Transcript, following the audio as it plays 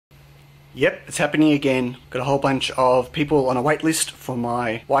Yep, it's happening again. Got a whole bunch of people on a wait list for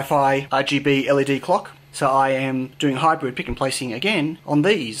my Wi-Fi RGB LED clock. So I am doing hybrid pick and placing again on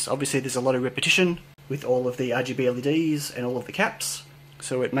these. Obviously there's a lot of repetition with all of the RGB LEDs and all of the caps.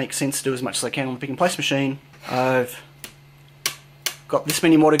 So it makes sense to do as much as I can on the pick and place machine. I've got this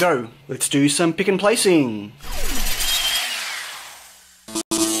many more to go. Let's do some pick and placing.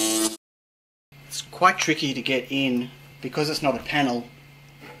 It's quite tricky to get in because it's not a panel.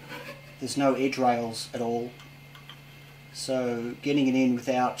 There's no edge rails at all, so getting it in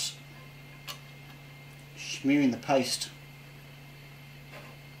without smearing the paste,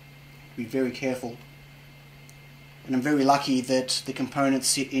 be very careful. And I'm very lucky that the components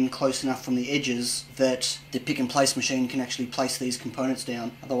sit in close enough from the edges that the pick and place machine can actually place these components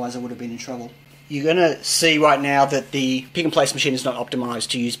down, otherwise I would have been in trouble. You're going to see right now that the pick and place machine is not optimized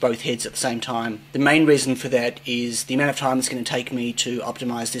to use both heads at the same time. The main reason for that is the amount of time it's going to take me to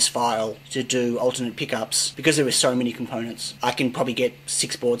optimize this file to do alternate pickups. Because there are so many components, I can probably get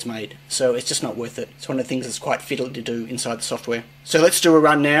 6 boards made, so it's just not worth it. It's one of the things that's quite fiddly to do inside the software. So let's do a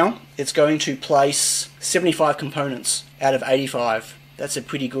run now. It's going to place 75 components out of 85. That's a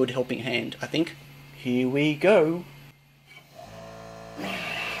pretty good helping hand, I think. Here we go.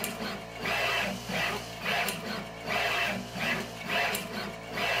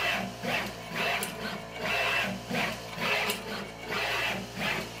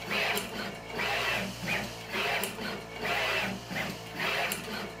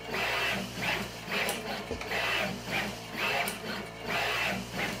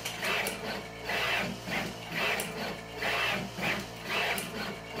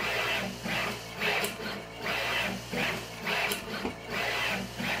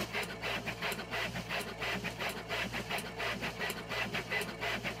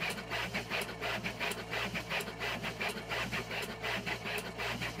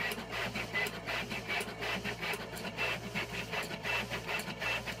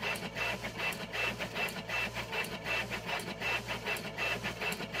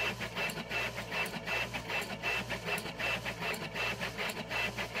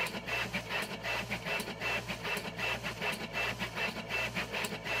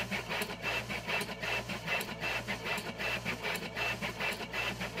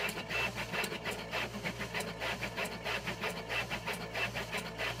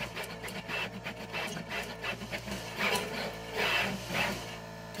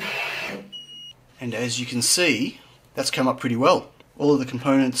 And as you can see, that's come up pretty well. All of the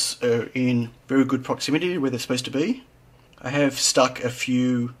components are in very good proximity where they're supposed to be. I have stuck a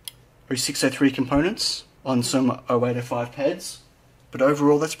few 0603 components on some 0805 pads, but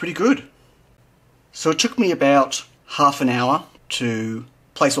overall that's pretty good. So it took me about half an hour to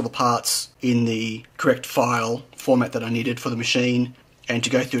place all the parts in the correct file format that I needed for the machine, and to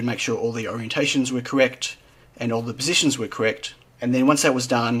go through and make sure all the orientations were correct and all the positions were correct. And then once that was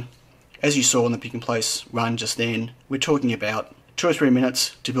done, as you saw in the pick and place run just then, we're talking about 2 or 3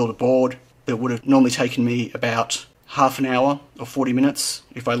 minutes to build a board that would have normally taken me about half an hour or 40 minutes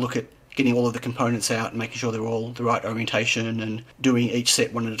if I look at getting all of the components out and making sure they're all the right orientation and doing each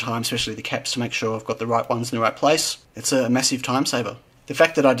set one at a time, especially the caps, to make sure I've got the right ones in the right place. It's a massive time saver. The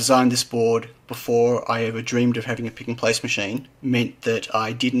fact that I designed this board before I ever dreamed of having a pick and place machine meant that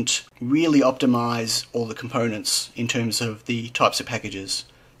I didn't really optimize all the components in terms of the types of packages.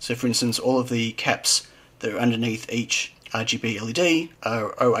 So for instance, all of the caps that are underneath each RGB LED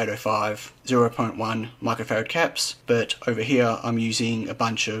are 0805 0.1 microfarad caps, but over here I'm using a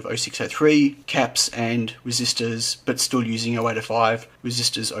bunch of 0603 caps and resistors, but still using 0805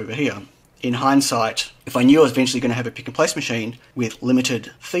 resistors over here. In hindsight, if I knew I was eventually going to have a pick and place machine with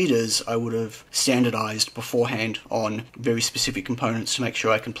limited feeders, I would have standardized beforehand on very specific components to make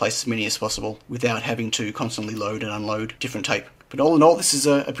sure I can place as many as possible without having to constantly load and unload different tape. But all in all, this is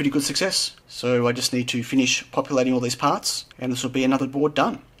a pretty good success. So I just need to finish populating all these parts, and this will be another board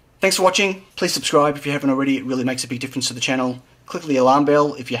done. Thanks for watching. Please subscribe if you haven't already. It really makes a big difference to the channel. Click the alarm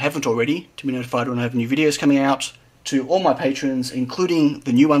bell if you haven't already to be notified when I have new videos coming out. To all my patrons, including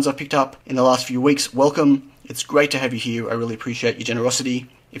the new ones I've picked up in the last few weeks, welcome. It's great to have you here. I really appreciate your generosity.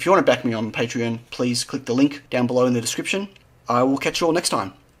 If you want to back me on Patreon, please click the link down below in the description. I will catch you all next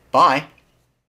time. Bye.